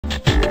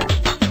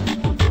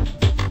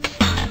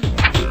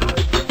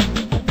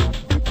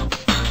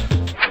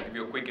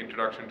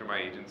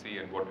agency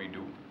and what we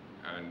do,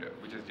 and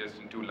which is just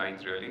in 2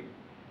 lines really.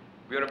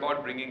 We are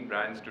about bringing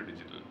brands to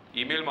digital.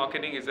 Email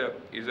marketing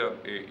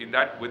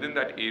within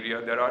that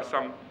area, there are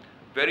some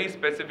very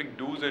specific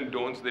do's and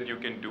don'ts that you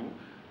can do,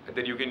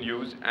 that you can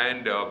use,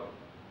 and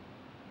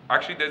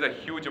actually there's a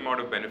huge amount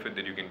of benefit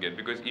that you can get,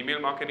 because email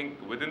marketing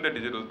within the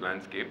digital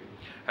landscape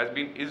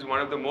is one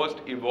of the most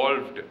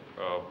evolved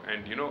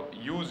and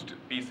used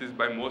pieces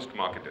by most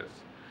marketers.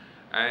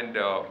 And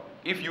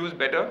if used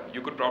better,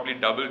 you could probably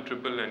double,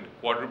 triple, and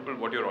quadruple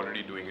what you're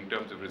already doing in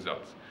terms of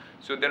results.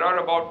 So there are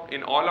about,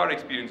 in all our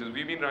experiences,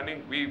 we've been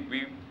running,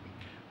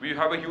 we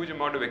have a huge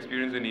amount of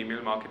experience in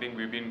email marketing.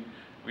 We'd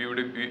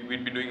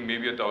be doing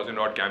maybe 1,000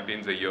 odd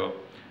campaigns a year,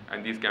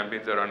 and these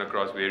campaigns are run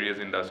across various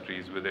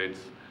industries, whether it's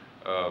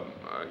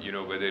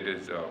whether it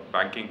is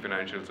banking,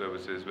 financial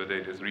services, whether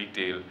it is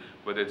retail,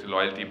 whether it's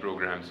loyalty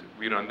programs.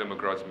 We run them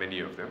across many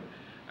of them,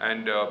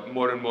 and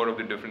more of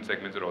the different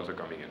segments are also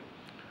coming in.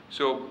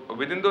 So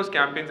within those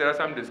campaigns, there are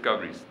some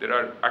discoveries. There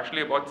are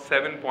actually about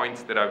 7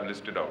 points that I've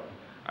listed out,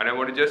 and I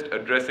want to just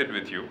address it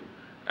with you,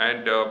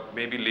 and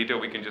maybe later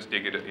we can just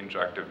take it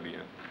interactively.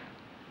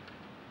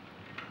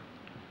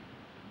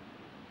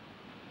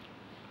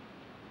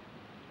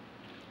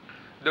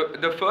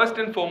 The first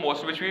and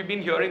foremost, which we've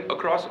been hearing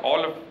across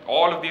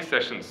all of these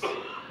sessions,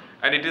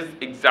 and it is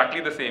exactly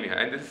the same here,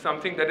 and this is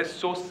something that is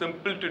so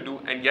simple to do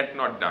and yet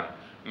not done: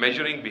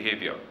 measuring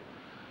behavior.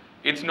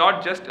 It's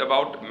not just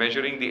about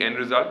measuring the end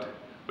result,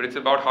 but it's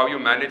about how you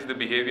manage the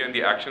behavior and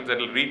the actions that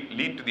will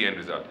lead to the end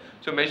result.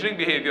 So measuring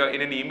behavior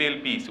in an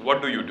email piece,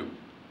 what do?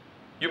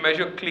 You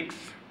measure clicks.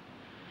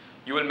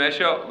 You will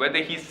measure whether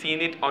he's seen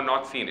it or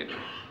not seen it,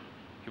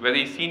 whether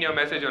he's seen your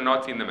message or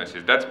not seen the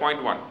message. That's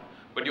point 1.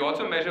 But you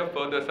also measure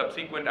further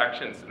subsequent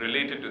actions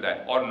related to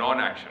that, or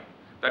non-action.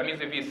 That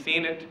means if he's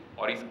seen it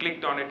or he's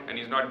clicked on it and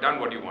he's not done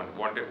what you wanted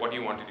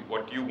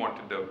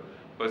the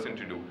person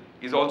to do,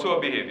 is also a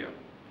behavior.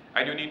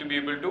 And you need to be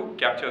able to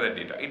capture that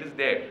data. It is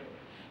there.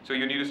 So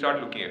you need to start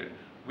looking at it.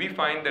 We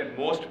find that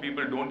most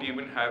people don't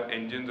even have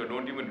engines or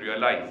don't even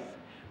realize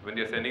when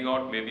they're sending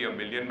out maybe 1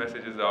 million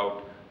messages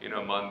out in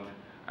a month,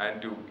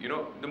 and to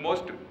the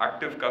most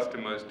active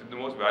customers, to the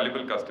most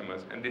valuable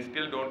customers, and they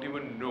still don't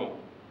even know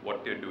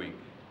what they're doing.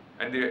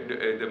 And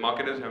the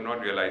marketers have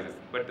not realized this.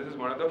 But this is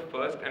one of the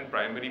first and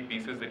primary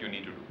pieces that you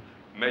need to do.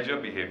 Measure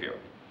behavior.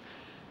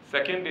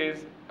 Second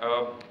is,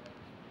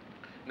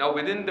 now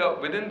within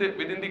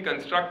the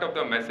construct of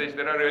the message,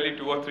 there are really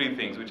 2 or 3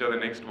 things, which are the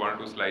next 1 or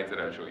 2 slides that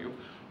I'll show you.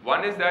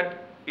 One is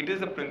that it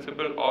is a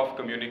principle of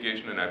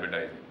communication and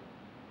advertising.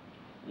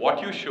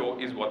 What you show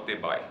is what they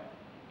buy.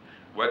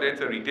 Whether it's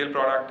a retail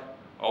product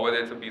or whether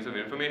it's a piece of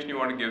information you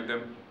want to give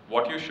them,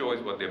 what you show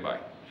is what they buy.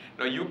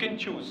 Now you can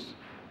choose,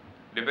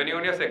 depending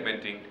on your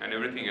segmenting and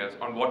everything else,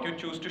 on what you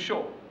choose to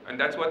show. And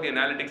that's what the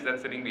analytics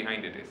that's sitting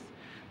behind it is.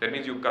 That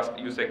means you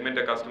segment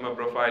a customer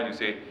profile. You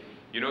say,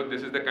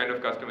 this is the kind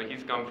of customer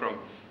he's come from.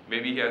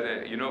 Maybe he has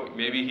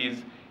maybe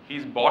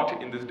he's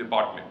bought in this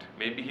department.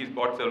 Maybe he's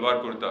bought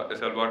salwar kurta,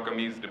 salwar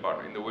kameez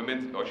department in the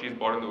women's, or she's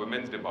bought in the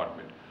women's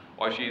department,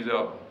 or she's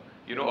a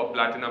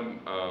platinum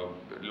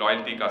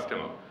loyalty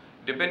customer.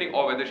 Depending,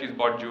 or whether she's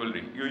bought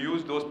jewelry, you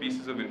use those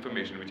pieces of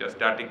information which are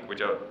static,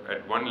 which are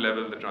at one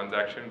level the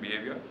transaction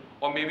behavior,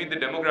 or maybe the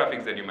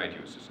demographics that you might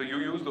use. So you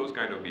use those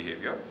kind of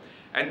behavior,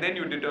 and then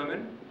you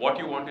determine what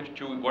you want to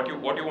choose, what you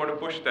want to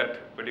push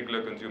that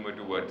particular consumer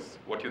towards,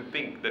 what you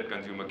think that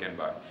consumer can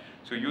buy.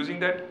 So using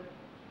that,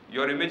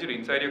 your imagery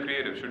inside your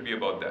creative should be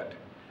about that.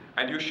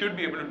 And you should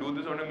be able to do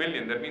this on 1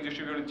 million. That means you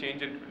should be able to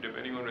change it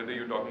depending on whether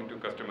you're talking to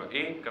customer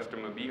A,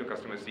 customer B, or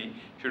customer C.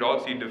 Should all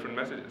see different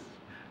messages.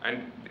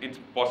 And it's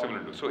possible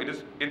to do. So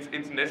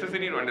it's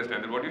necessary to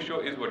understand that what you show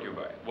is what you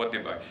buy, what they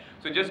buy.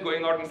 So just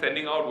going out and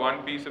sending out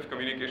one piece of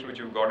communication which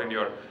you've got in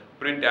your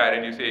print ad,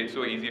 and you say it's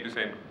so easy to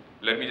send,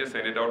 let me just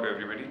send it out to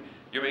everybody,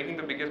 you're making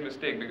the biggest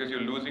mistake, because you're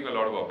losing a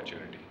lot of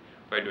opportunity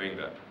by doing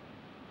that.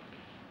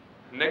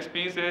 Next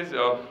piece is,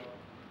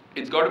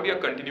 it's got to be a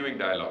continuing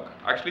dialogue.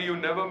 Actually, you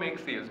never make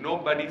sales.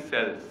 Nobody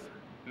sells.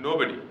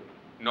 Nobody.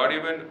 Not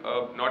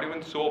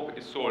even soap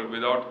is sold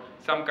without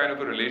some kind of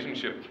a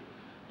relationship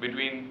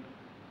between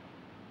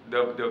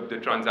the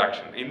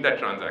transaction, in that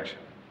transaction,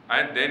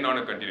 and then on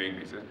a continuing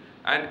basis.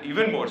 And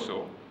even more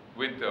so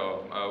with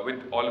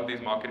all of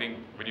these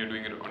marketing when you're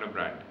doing it on a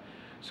brand.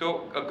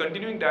 So a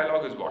continuing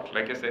dialogue is what?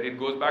 Like I said, it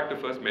goes back to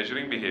first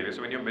measuring behavior.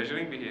 So when you're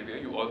measuring behavior,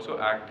 you also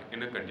act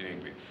in a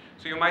continuing way.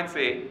 So you might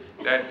say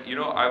that,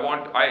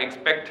 I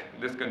expect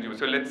this consumer.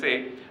 So let's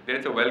say that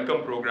it's a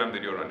welcome program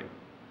that you're running.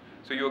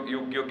 So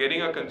you're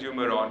getting a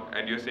consumer on,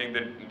 and you're saying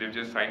that they've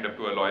just signed up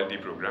to a loyalty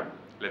program,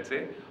 let's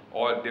say,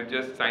 or they've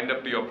just signed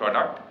up to your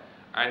product,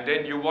 and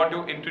then you want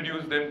to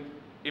introduce them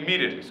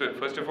immediately. So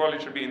first of all,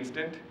 it should be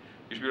instant.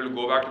 You should be able to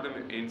go back to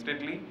them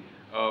instantly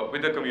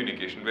with a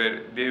communication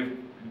where they've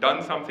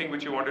done something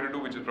which you wanted to do,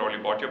 which is probably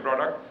bought your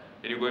product.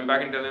 Then you're going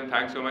back and tell them,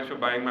 thanks so much for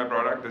buying my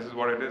product. This is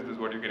what it is. This is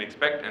what you can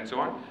expect, and so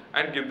on,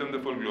 and give them the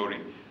full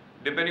glory.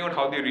 Depending on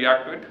how they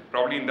react to it,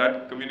 probably in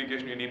that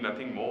communication you need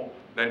nothing more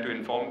than to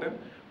inform them.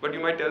 But you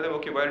might tell them,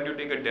 okay, why don't you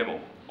take a demo?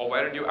 Or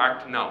why don't you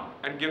act now?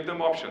 And give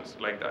them options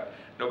like that.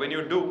 Now when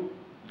you do,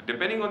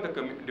 depending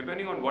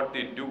on what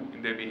they do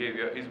in their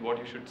behavior is what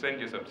you should send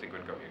your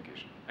subsequent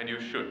communication. And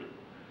you should.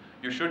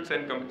 You should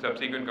send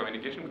subsequent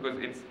communication because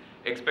it's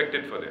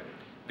expected for them.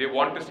 They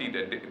want to see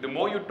that. The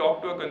more you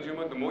talk to a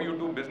consumer, the more you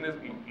do business,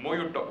 the more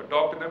you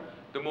talk to them,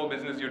 the more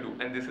business you do.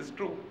 And this is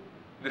true.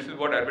 This is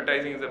what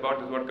advertising is about,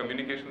 this is what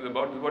communication is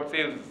about, this is what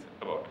sales is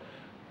about.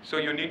 So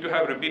you need to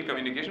have repeat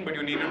communication, but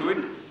you need to do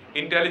it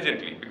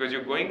intelligently because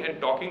you're going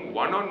and talking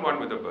one-on-one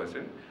with a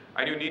person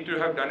and you need to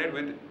have done it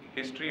with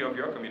history of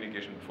your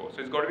communication before. So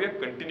it's got to be a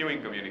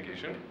continuing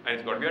communication and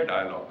it's got to be a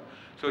dialogue.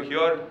 So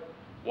here,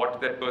 what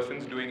that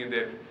person's doing in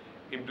their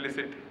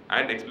implicit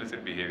and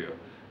explicit behavior,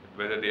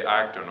 whether they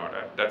act or not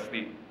act, that's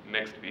the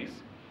next piece.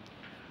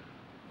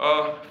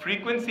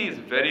 Frequency is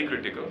very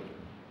critical.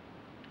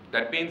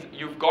 That means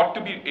you've got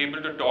to be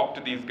able to talk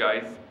to these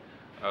guys,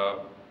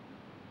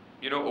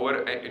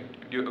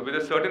 with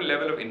a certain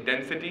level of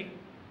intensity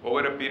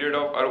over a period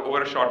of, or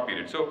over a short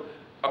period. So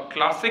a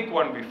classic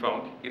one we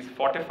found is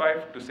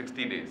 45 to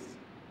 60 days.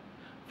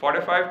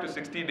 45 to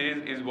 60 days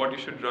is what you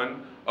should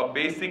run a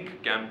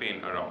basic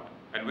campaign around.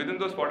 And within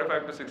those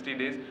 45 to 60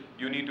 days,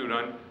 you need to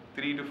run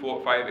 3 to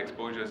 5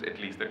 exposures at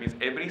least. That means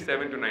every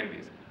 7 to 9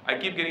 days. I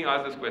keep getting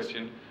asked this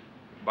question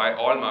by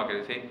all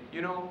marketers saying,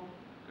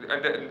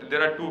 and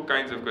there are two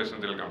kinds of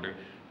questions that will come to me.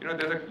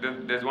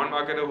 There's one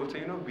marketer who will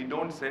say, we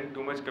don't send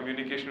too much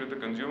communication with the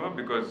consumer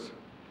because,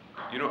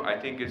 I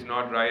think it's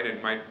not right,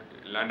 it might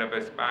land up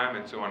as spam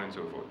and so on and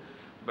so forth.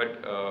 But,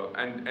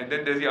 and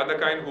then there's the other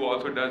kind who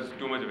also does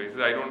too much of it. He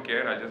says, I don't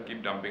care, I'll just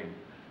keep dumping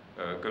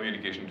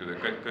communication to them,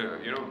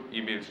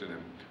 emails to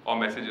them, or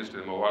messages to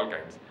them, or all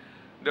kinds.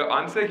 The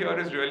answer here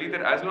is really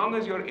that as long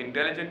as you're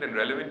intelligent and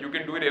relevant, you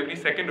can do it every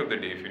second of the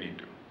day if you need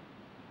to.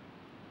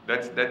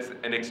 That's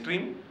an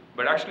extreme.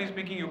 But actually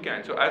speaking, you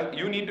can. So as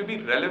you need to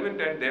be relevant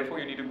and therefore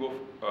you need to go,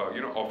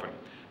 often.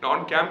 Now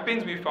on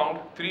campaigns, we found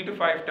 3 to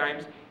 5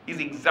 times is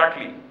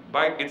exactly,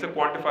 it's a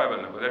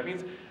quantifiable number. That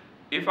means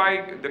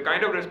the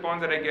kind of response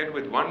that I get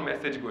with one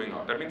message going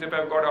out, that means if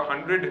I've got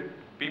 100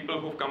 people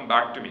who've come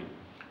back to me.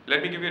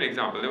 Let me give you an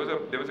example.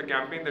 There was a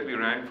campaign that we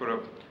ran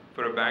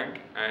for a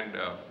bank, and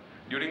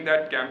during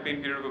that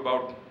campaign period of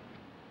about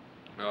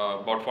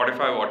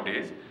 45 odd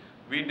days,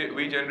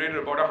 we generated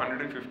about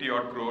 150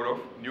 odd crore of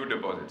new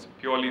deposits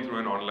purely through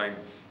an online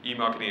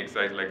e-marketing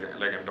exercise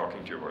like I'm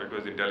talking to you about. It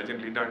was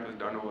intelligently done. It was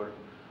done over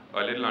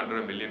a little under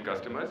 1 million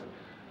customers,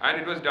 and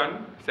it was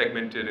done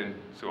segmented and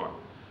so on.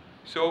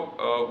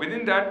 So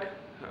within that,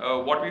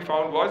 what we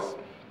found was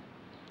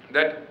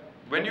that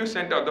when you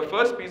sent out the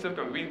first piece of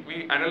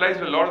we analyzed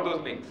a lot of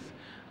those links,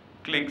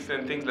 clicks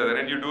and things like that,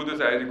 and you do this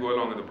as you go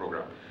along with the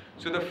program.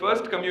 So the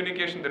first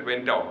communication that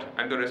went out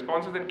and the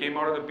responses that came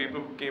out of the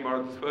people who came out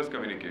of this first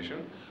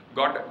communication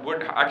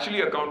would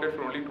actually accounted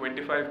for only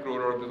 25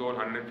 crore out of this whole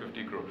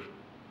 150 crore.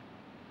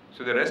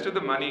 So the rest of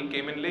the money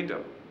came in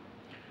later.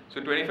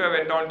 So 25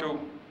 went on to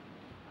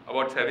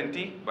about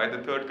 70 by the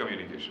third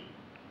communication.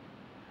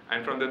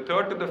 And from the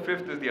third to the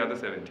fifth is the other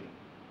 70.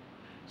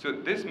 So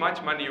this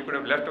much money you could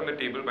have left on the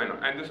table by now.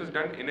 And this was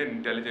done in an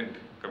intelligent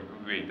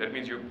way. That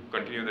means you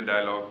continue the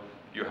dialogue,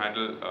 you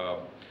handle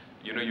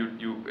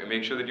you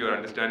make sure that you're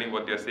understanding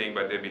what they're saying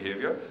by their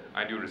behavior,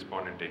 and you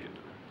respond and take it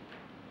to them.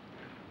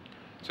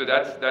 So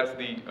that's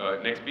the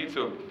next bit.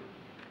 So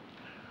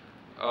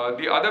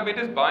the other bit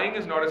is buying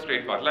is not a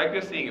straight path. Like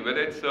we're seeing,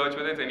 whether it's search,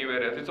 whether it's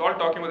anywhere else, it's all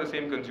talking about the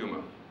same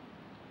consumer.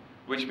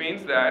 Which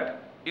means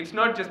that it's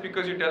not just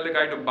because you tell the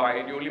guy to buy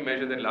and you only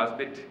measure that last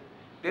bit.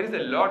 There is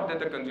a lot that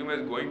the consumer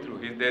is going through.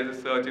 There's a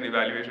search and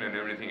evaluation and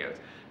everything else.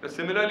 Now,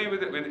 similarly,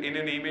 in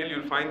an email,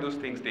 you'll find those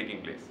things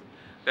taking place.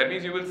 That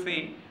means you will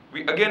see.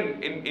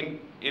 Again,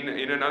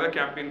 in another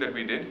campaign that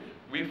we did,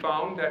 we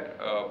found that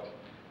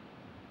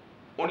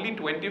only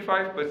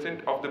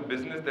 25% of the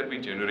business that we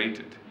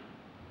generated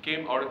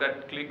came out of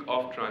that click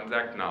of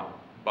transact now,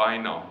 buy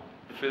now,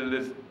 fill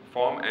this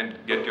form and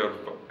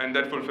and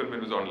that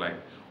fulfillment was online.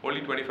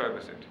 Only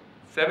 25%.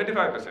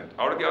 75%,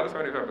 out of the other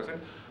 75%,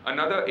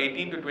 another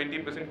 18 to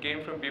 20%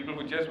 came from people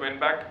who just went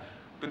back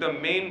to the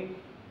main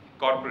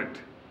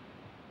corporate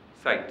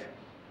site.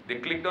 They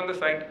clicked on the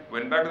site,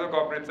 went back to the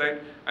corporate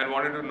site, and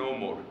wanted to know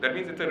more. That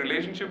means it's a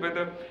relationship with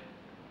a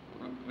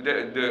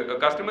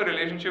customer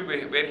relationship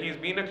where he's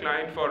been a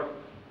client for,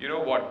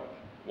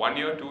 1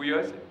 year, 2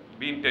 years,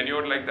 been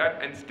tenured like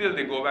that, and still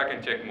they go back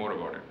and check more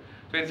about it.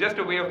 So it's just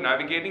a way of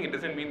navigating. It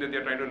doesn't mean that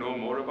they're trying to know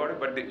more about it,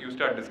 but you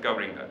start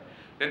discovering that.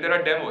 Then there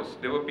are demos.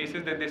 There were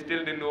pieces that they still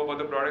didn't know about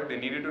the product. They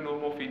needed to know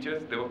more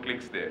features. There were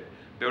clicks there.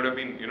 There would have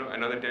been,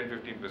 another 10,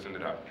 15%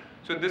 that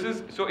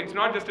happened. So it's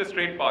not just a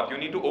straight path. You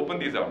need to open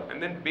these out.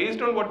 And then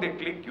based on what they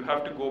click, you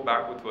have to go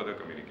back with further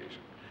communication.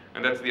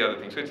 And that's the other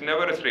thing. So it's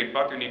never a straight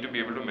path. You need to be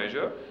able to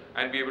measure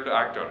and be able to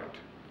act on it.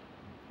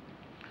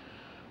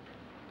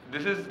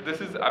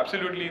 This is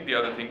absolutely the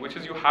other thing, which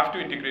is you have to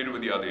integrate it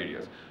with the other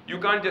areas. You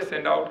can't just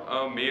send out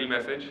a mail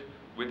message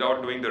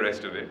without doing the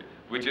rest of it,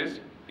 which is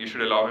You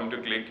should allow him to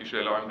click, you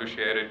should allow him to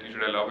share it, you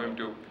should allow him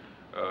to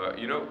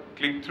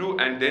click through,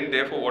 and then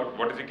therefore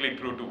what does he click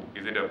through to?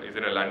 Is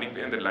it a landing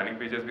page, and the landing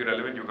page has to be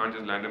relevant? You can't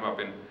just land him up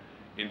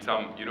in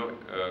some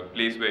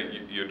place where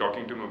you're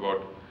talking to him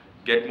about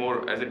get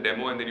more as a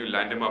demo, and then you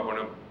land him up on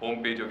a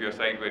home page of your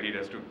site where he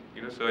has to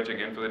search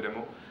again for the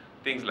demo,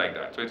 things like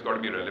that. So it's got to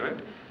be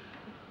relevant.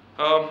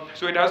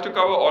 So it has to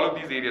cover all of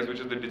these areas, which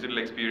is the digital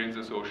experience,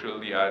 the social,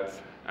 the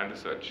ads, and the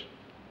search.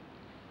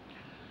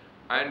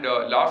 And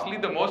lastly,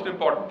 the most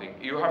important thing,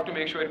 you have to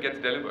make sure it gets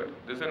delivered.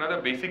 This is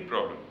another basic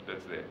problem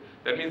that's there.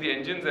 That means the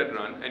engines that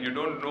run, and you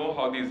don't know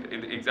how these,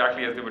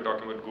 exactly as they were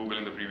talking about Google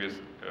in the previous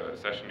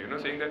session,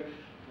 saying that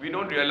we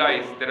don't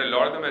realize that a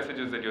lot of the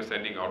messages that you're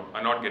sending out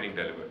are not getting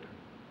delivered.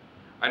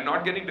 And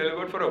not getting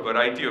delivered for a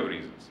variety of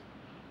reasons.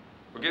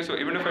 Okay, so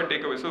even if I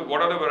take away, so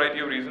what are the variety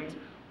of reasons?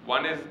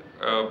 One is,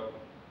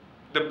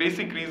 the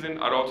basic reason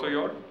are also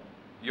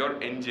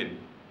your engine.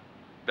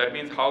 That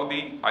means how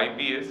the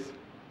IP is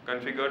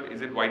configured,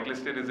 is it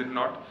whitelisted, is it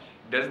not?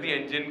 Is the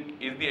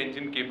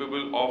engine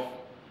capable of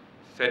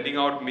sending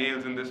out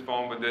mails in this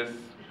form with this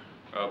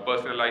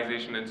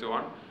personalization and so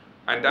on?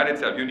 And that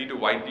itself, you need to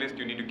whitelist,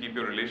 you need to keep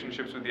your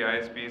relationships with the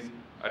ISPs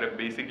at a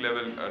basic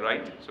level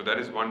right. So that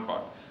is one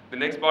part. The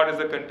next part is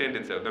the content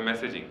itself, the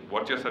messaging.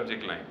 What's your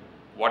subject line?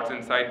 What's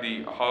inside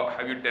how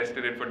have you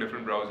tested it for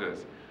different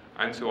browsers?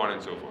 And so on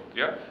and so forth.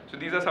 Yeah. So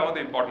these are some of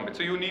the important bits.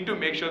 So you need to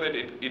make sure that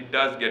it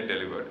does get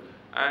delivered.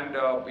 And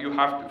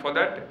for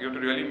that, you have to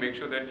really make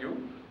sure that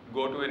you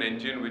go to an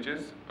engine which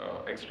is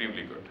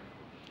extremely good.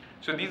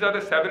 So these are the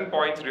 7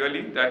 points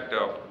really that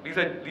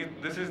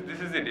this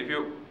is it. If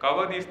you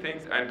cover these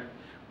things and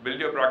build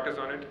your practice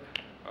on it,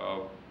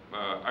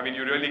 I mean,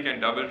 you really can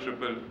double,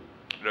 triple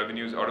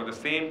revenues out of the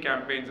same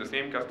campaigns, the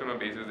same customer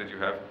bases that you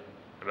have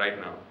right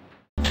now.